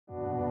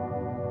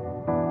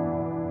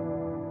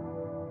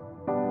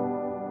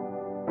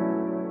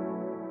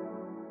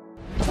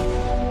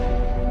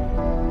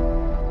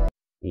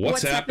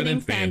What's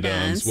happening,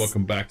 fandoms?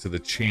 Welcome back to the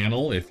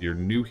channel. If you're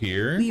new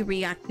here, we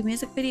react to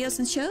music videos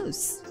and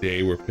shows.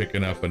 Today we're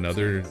picking up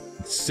another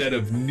set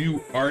of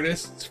new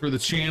artists for the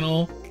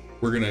channel.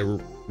 We're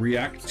gonna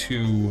react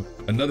to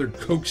another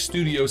Coke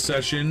Studio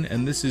session,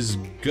 and this is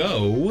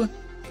Go,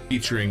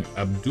 featuring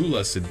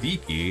Abdullah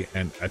Siddiqui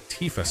and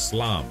Atif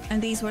Aslam. And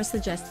these were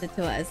suggested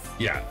to us.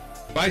 Yeah,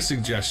 by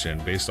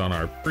suggestion, based on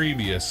our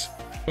previous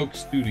Coke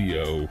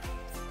Studio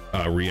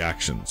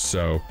reactions.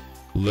 So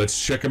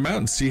let's check them out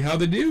and see how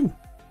they do.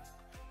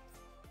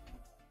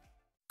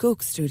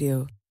 Coke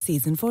Studio,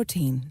 Season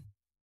 14.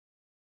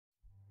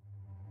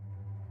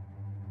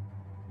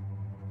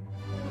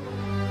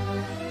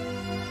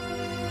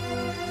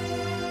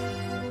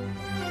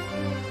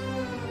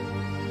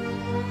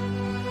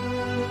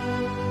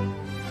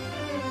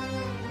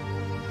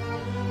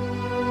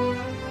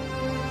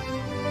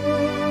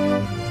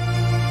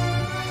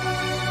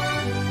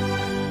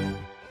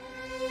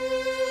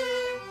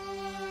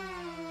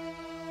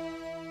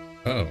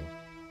 Oh.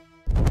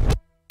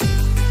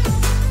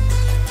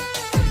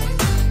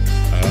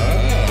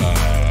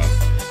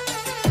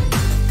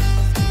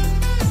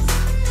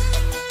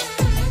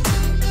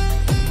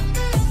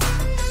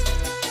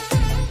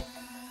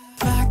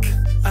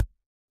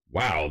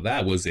 Wow,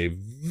 that was a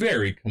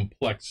very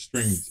complex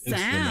stringed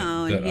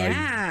instrument that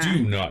I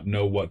do not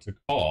know what to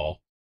call.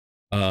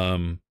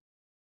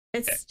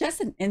 It's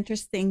just an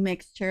interesting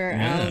mixture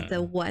of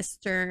the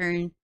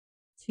Western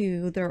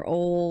to their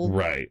old,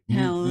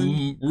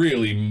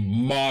 really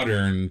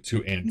modern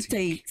to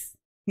antique,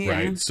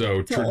 right?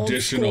 So to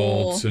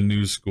traditional to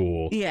new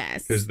school,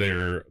 yes, because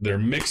they're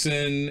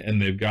mixing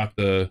and they've got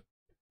their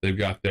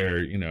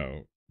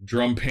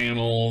drum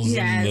panels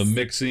and the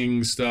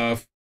mixing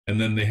stuff,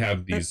 and then they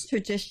have these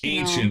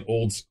ancient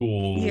old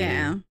school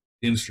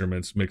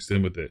instruments mixed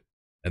in with it,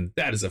 and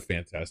that is a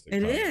fantastic.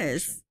 It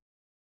is.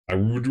 I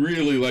would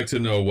really like to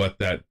know what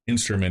that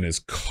instrument is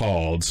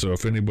called. So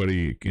if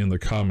anybody in the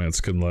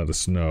comments can let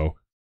us know,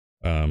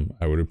 I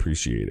would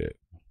appreciate it.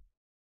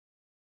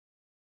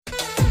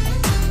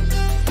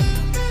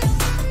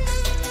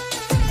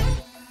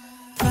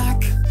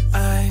 Black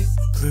eye,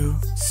 blue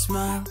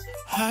smile,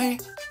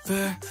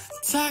 hyper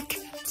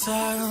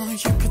tactile.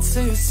 You could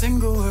say a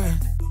single word,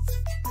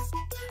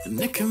 and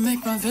it can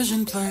make my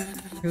vision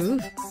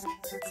blurred.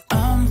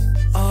 I'm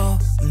all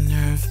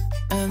nerve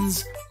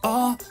ends,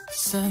 all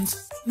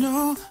sense,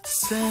 no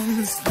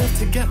sense. Live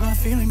to get my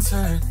feelings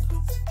hurt,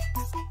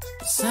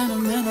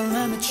 sentimental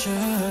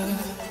amateur.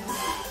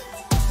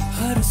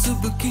 हर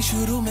सुबह की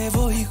शुरू में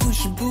वो ही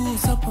खुशबू,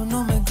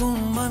 सपनों में गुम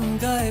मन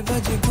गाए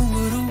बजे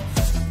घुंघरू.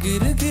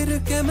 गिर गिर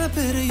के मैं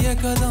फिर ये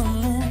कदम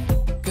लूं,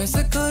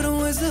 कैसे करूं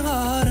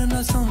इजहार न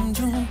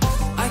समझूं.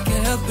 I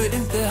can't help it,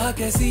 इंतहा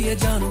कैसी ये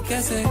जानूं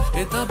कैसे.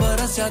 इतना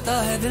बरस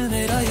जाता है दिल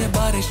मेरा ये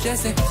बारिश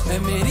जैसे. मैं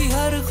मेरी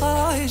हर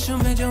ख्वाहिश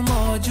में जो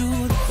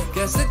मौजूद,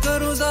 कैसे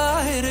करूं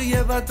जाहिर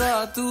ये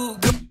बता तू.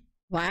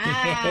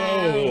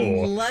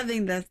 Wow,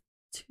 loving the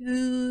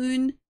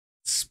tune.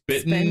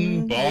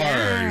 Spitting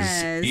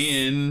bars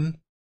in,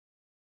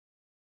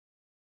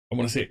 I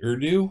want to say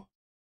Urdu.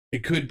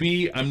 It could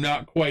be, I'm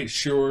not quite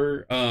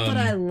sure. But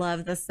I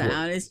love the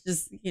sound. It's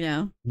just,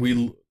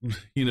 we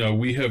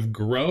have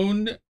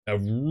grown a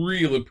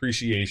real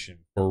appreciation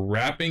for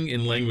rapping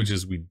in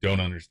languages we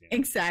don't understand.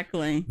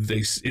 Exactly.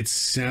 It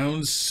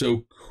sounds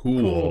so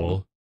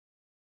cool.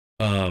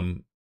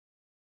 And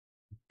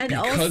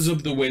because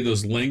of the way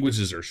those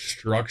languages are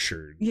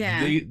structured,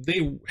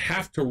 they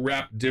have to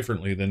rap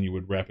differently than you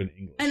would rap in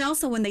English. And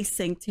also when they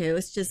sing too,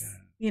 it's just,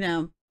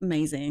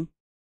 amazing.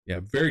 Yeah,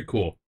 very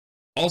cool.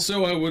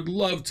 Also, I would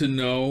love to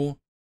know,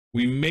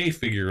 we may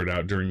figure it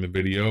out during the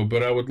video,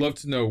 but I would love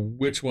to know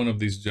which one of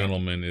these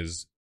gentlemen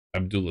is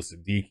Abdullah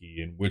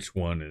Siddiqui and which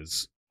one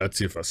is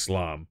Atif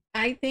Aslam.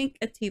 I think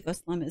Atif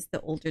Aslam is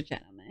the older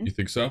gentleman. You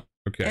think so?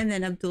 Okay. And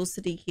then Abdullah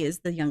Siddiqui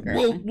is the younger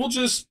one. We'll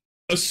just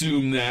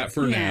assume that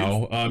for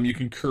now. You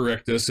can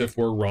correct us if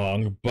we're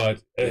wrong,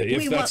 but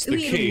if that's the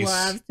case, we would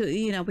love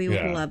to, we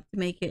would love to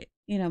make it,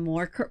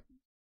 more.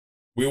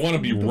 We want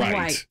to be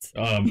right.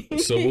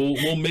 So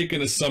we'll make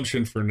an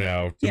assumption for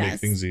now to make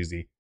things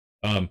easy.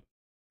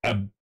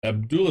 Abdullah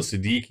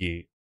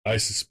Siddiqui, I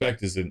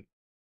suspect,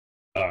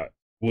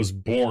 was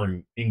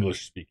born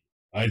English speaking.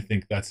 I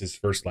think that's his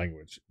first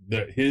language.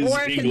 His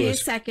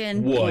English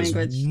second was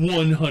language.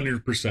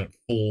 100%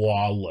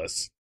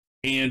 flawless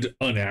and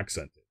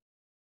unaccented.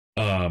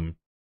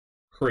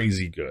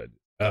 Crazy good.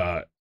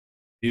 I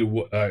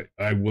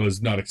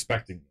was not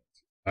expecting it.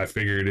 I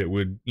figured it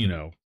would,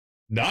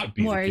 not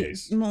be the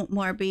case.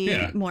 More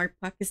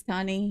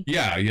Pakistani.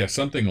 Yeah,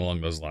 something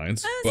along those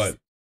lines. But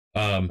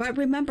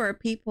remember,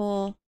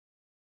 people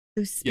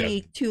who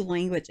speak two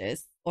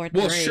languages or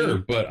three. Well, sure,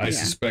 but I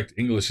suspect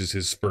English is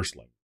his first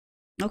language.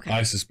 Okay.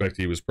 I suspect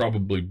he was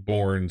probably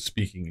born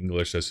speaking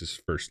English as his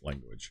first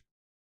language.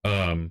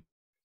 And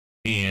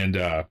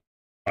I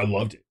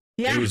loved it.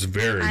 Yeah, it was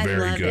very,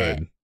 very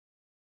good.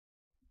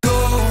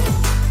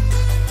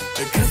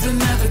 Because I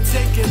never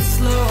take it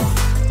slow.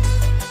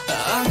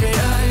 I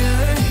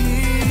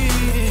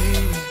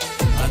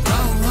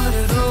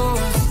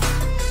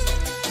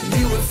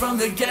from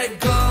the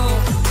get-go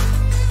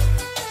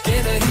कि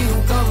नहीं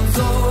हूँ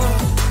कमजोर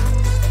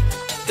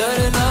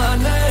डरना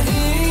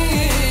नहीं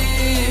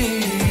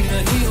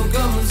हूँ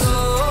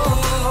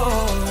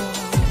कमजोर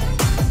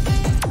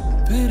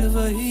फिर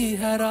वही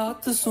है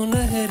रात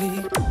सुनहरी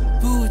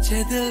पूछे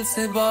दिल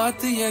से बात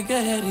ये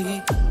गहरी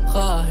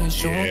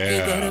ख्वाहिशों के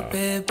दर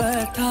पे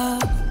बैठा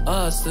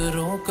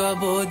आसरों का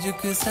बोझ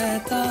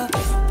सहता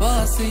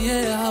पास ये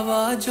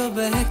हवा जो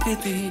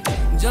बहकती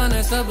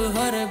जाने सब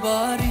हर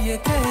बार ये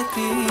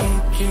कहती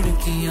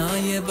खिड़कियां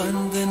ये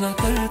बंद न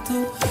कर तू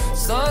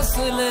सांस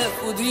ले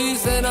खुदी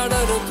से न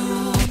डर तू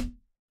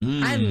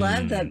I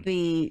love that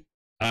beat.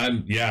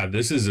 Yeah,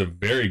 this is a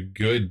very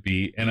good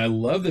beat, and I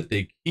love that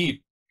they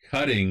keep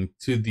cutting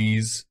to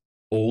these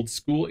old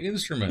school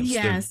instruments.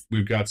 Yes.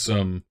 We've got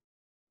some,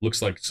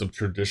 looks like some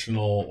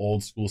traditional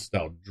old school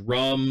style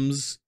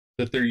drums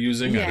that they're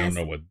using. Yes. I don't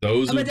know what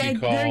those would be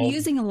called. They're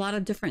using a lot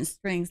of different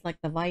strings, like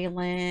the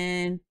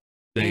violin.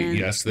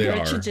 Yes, they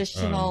are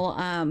traditional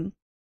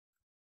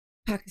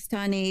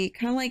Pakistani,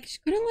 kind of like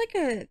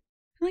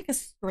a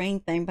string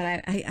thing.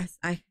 But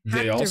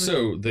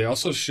they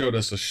also showed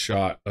us a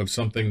shot of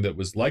something that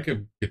was like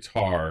a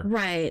guitar,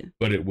 right?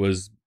 But it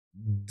was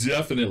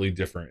definitely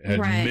different.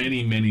 It had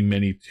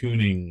many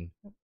tuning.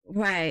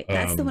 Right,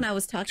 that's the one I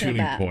was talking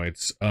tuning about.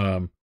 Points.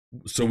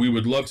 So we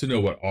would love to know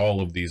what all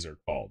of these are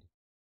called.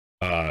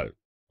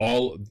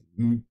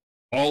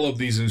 All of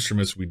these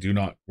instruments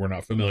we're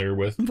not familiar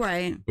with,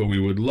 right? But we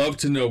would love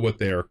to know what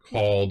they are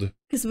called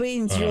because we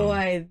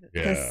enjoy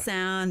the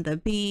sound, the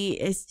beat.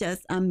 It's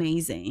just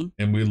amazing,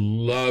 and we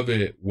love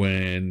it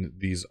when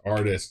these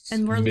artists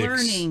and we're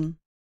learning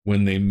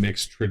when they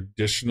mix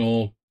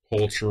traditional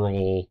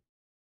cultural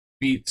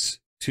beats,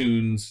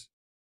 tunes,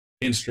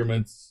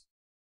 instruments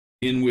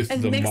in with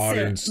the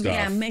modern stuff.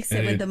 Yeah, mix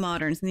it with the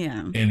moderns.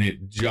 Yeah, and it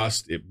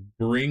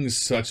brings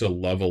such a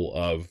level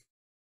of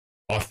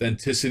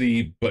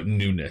authenticity but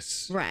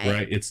newness.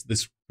 Right. It's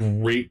this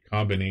great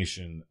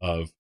combination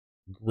of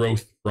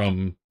growth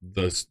from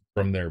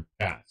their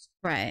past.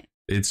 Right.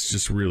 It's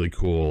just really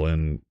cool.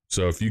 And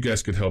so if you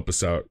guys could help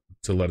us out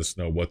to let us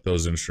know what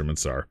those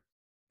instruments are,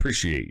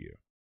 appreciate you.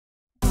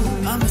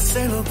 I'm a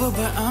sailor, but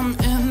I'm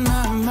in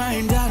my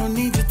mind. I don't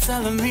need you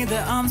telling me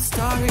that I'm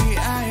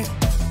starry-eyed.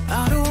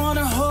 I don't want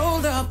to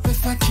hold up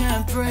if I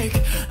can't break.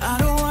 I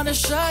don't want to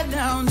shut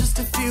down just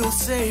to feel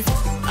safe.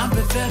 I'm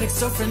pathetic,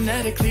 so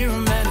frenetically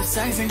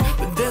romanticizing,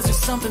 but there's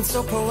just something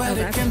so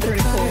poetic in the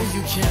color.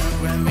 You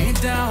can't wear me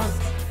down.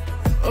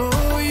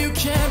 Oh, you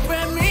can't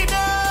wear me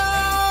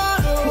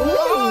down.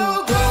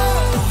 Oh,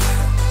 girl.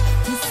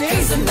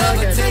 'Cause I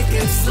never take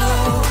it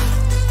slow.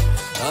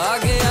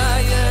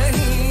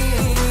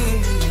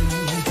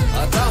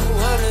 I got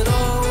what it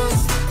was.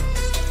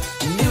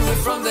 Knew it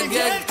from the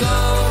get-go.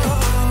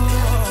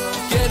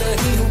 Get a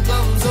he who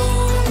comes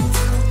on.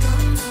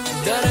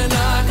 Darna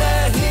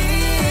nahi,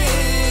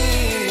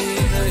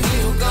 the he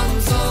who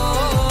comes on.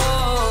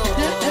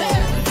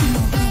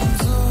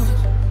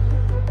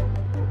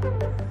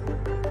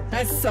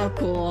 That's so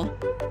cool.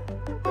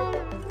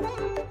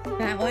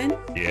 That one?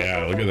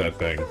 Yeah, look at that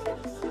thing.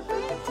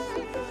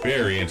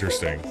 Very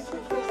interesting.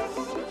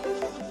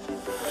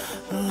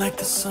 Like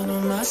the sun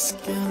on my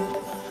skin.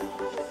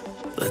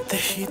 Let the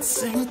heat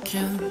sink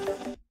in.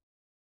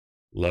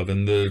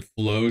 Loving the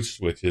flow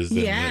switches.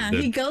 Yeah,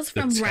 he goes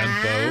from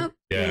rap,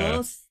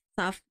 little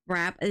soft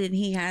rap, and then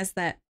he has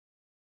that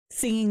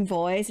singing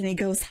voice, and he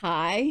goes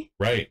high.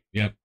 Right.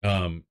 Yep.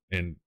 And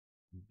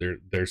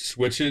they're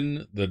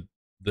switching the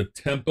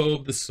tempo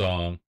of the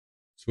song,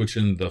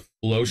 switching the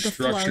flow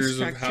structures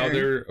of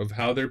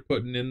how they're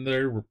putting in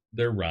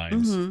their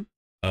rhymes.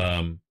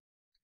 Mm-hmm.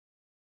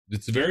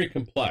 It's very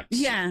complex.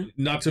 Yeah.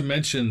 Not to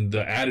mention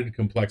the added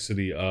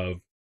complexity of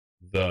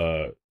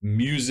the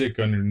music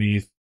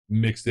underneath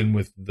mixed in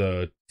with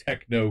the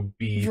techno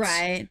beats.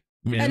 Right.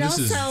 Man, and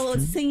also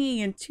singing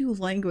in two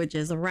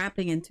languages, or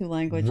rapping in two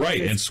languages. Right.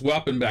 And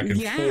swapping back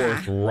and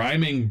forth,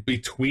 rhyming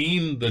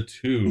between the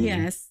two.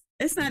 Yes.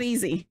 It's not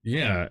easy.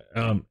 Yeah.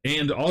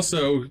 And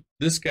also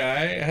this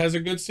guy has a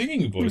good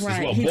singing voice as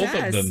well. Both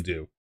of them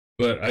do.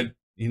 But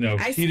he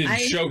didn't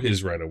show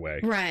his right away.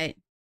 Right.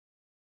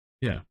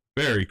 Yeah.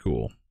 Very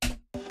cool.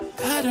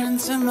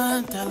 Patterns in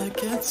my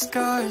delicate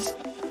scars.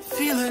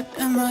 Feel it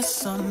in my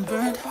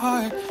sunburnt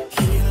heart.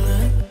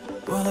 Healing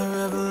while I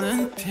revel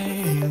in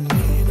pain.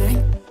 Meaning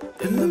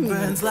in the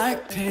burns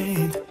like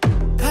pain.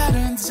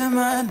 Patterns in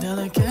my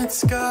delicate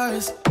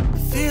scars.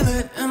 Feel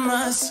it in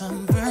my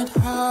sunburnt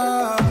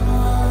heart.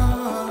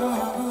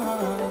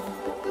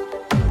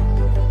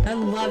 I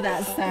love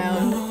that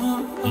sound.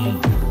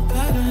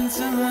 Patterns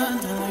in my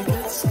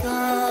delicate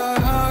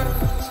scars.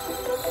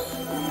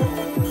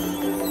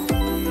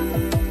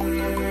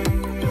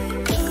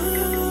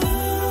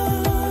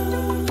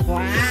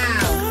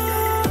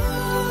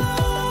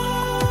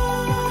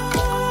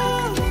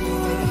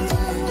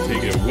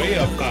 Way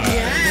up high.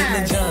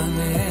 Yes. I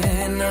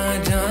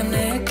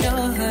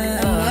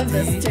love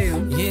this too.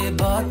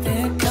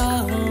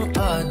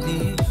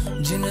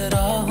 जिन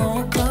राहों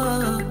का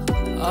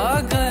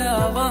आ गया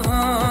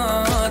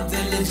वहाँ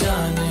दिल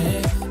जाने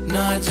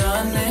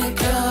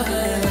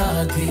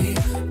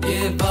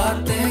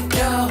बातें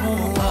क्या हूँ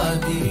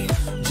आदि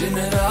जिन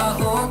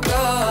राहों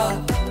का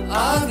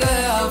आ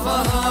गया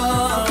वहाँ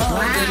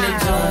दिल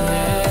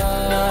जाने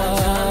ना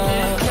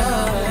जाने क्या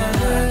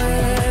है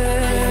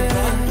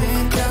बातें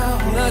क्या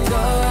हूँ ना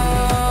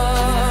जाने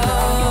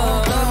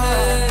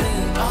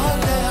आ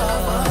गया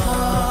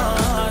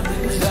वहाँ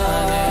दिल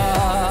जाने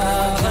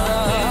ना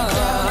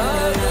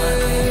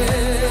जाने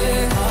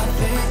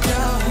बातें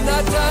क्या हूँ ना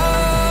जाने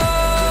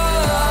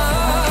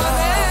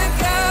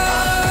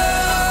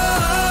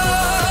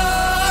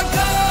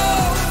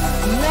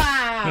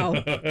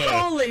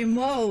Holy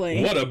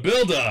moly. What a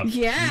build-up.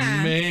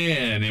 Yeah.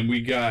 Man, and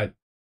we got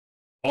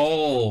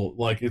all,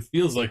 like, it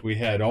feels like we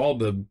had all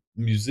the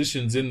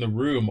musicians in the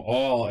room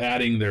all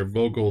adding their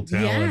vocal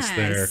talents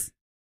there.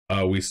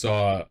 We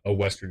saw a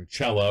Western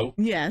cello.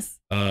 Yes.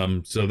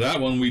 So that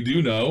one we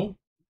do know.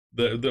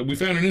 We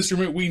found an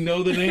instrument we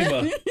know the name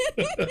of.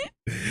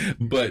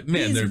 But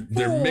man,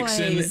 they're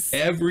mixing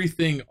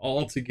everything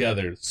all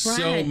together.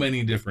 So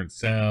many different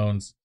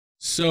sounds,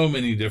 so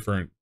many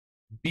different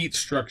beat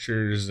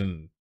structures,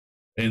 and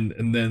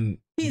then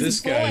this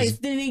guy's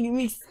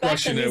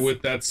crushing it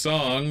with that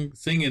song,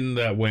 singing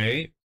that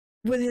way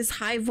with his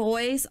high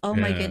voice. Oh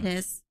my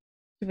goodness!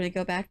 You want to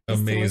go back?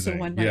 Amazing.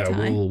 One more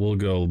time? We'll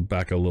go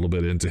back a little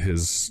bit into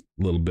his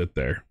little bit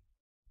there.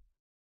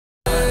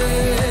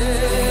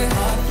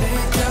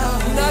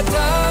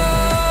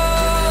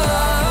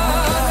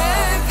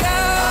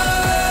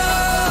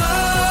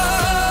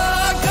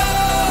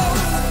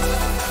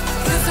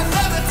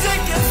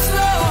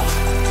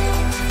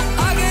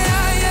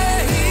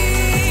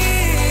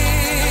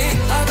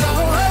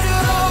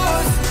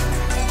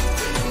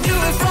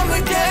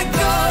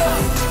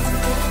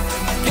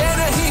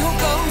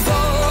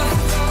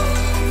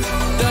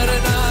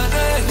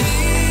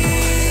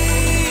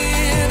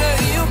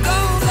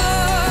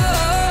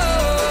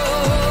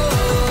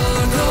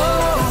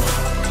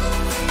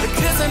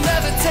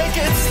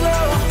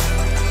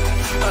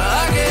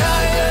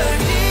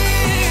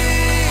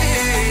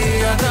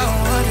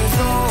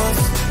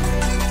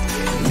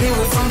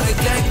 From the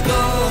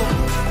get-go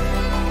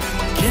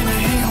कि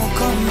नहीं हूँ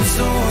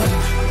कमज़ोर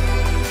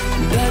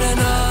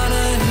डरना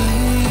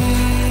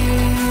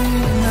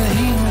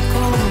नहीं हूँ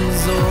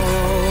कमज़ोर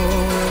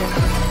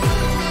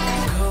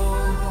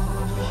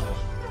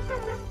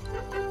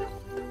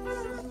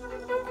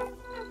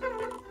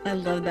I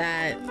love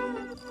that.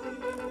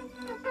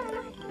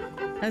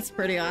 That's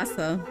pretty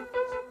awesome.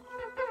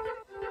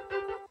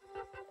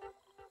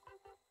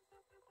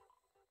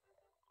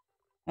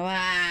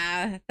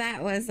 Wow,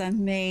 that was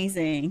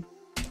amazing.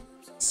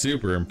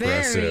 Super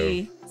impressive.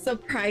 Very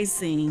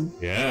surprising.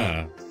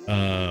 Yeah.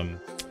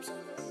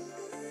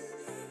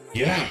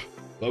 Yeah.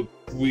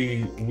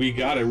 We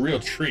got a real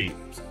treat.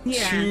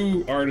 Yeah.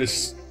 Two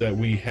artists that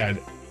we had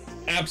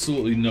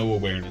absolutely no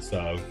awareness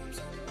of.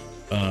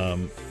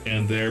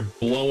 And they're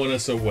blowing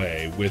us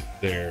away with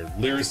their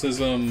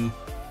lyricism,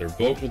 their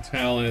vocal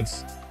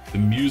talents, the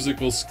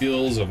musical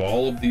skills of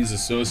all of these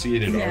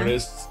associated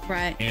artists,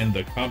 and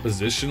the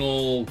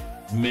compositional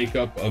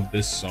makeup of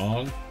this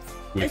song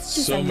with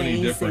so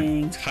many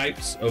different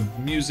types of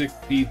music,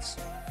 beats,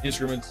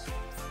 instruments,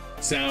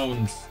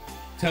 sounds,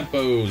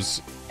 tempos,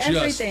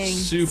 everything.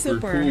 Just super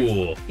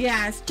cool.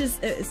 Yeah,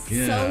 it's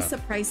so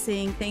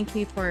surprising. Thank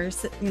you for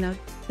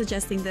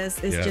suggesting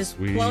this. It's just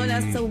blowing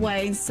us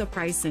away.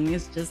 Surprising.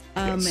 It's just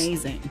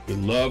amazing. We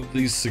love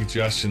these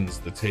suggestions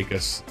that take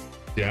us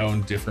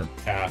down different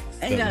paths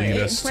that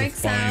lead us to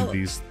find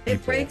these people.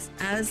 It breaks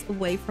us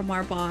away from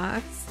our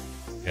box,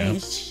 and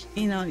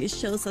it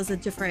shows us a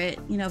different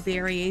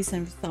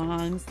variation of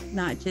songs,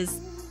 not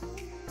just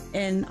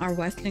in our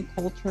Western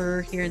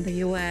culture here in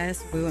the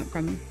US. We went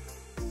from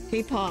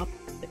K-pop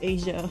to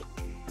Asia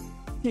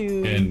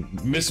to,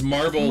 and Miss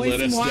Marvel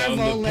led us down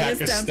the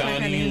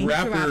Pakistani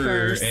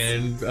rapper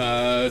and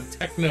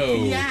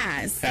techno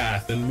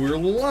path, and we're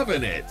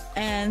loving it.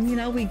 And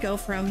we go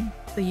from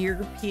the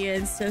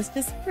Europeans, so it's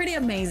just pretty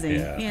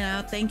amazing.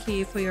 Thank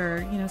you for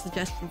your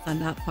suggestions on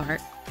that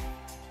part.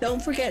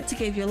 Don't forget to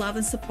give your love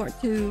and support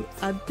to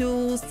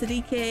Abdullah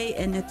Siddiqui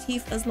and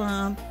Atif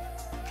Aslam.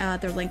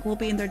 Their link will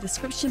be in their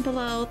description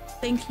below.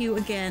 Thank you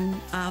again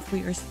for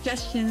your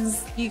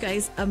suggestions. You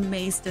guys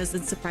amazed us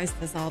and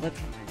surprised us all the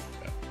time.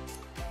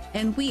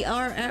 And we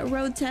are at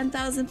Road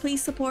 10,000.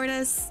 Please support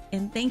us,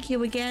 and thank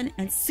you again,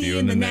 and see you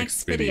in the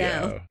next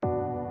video.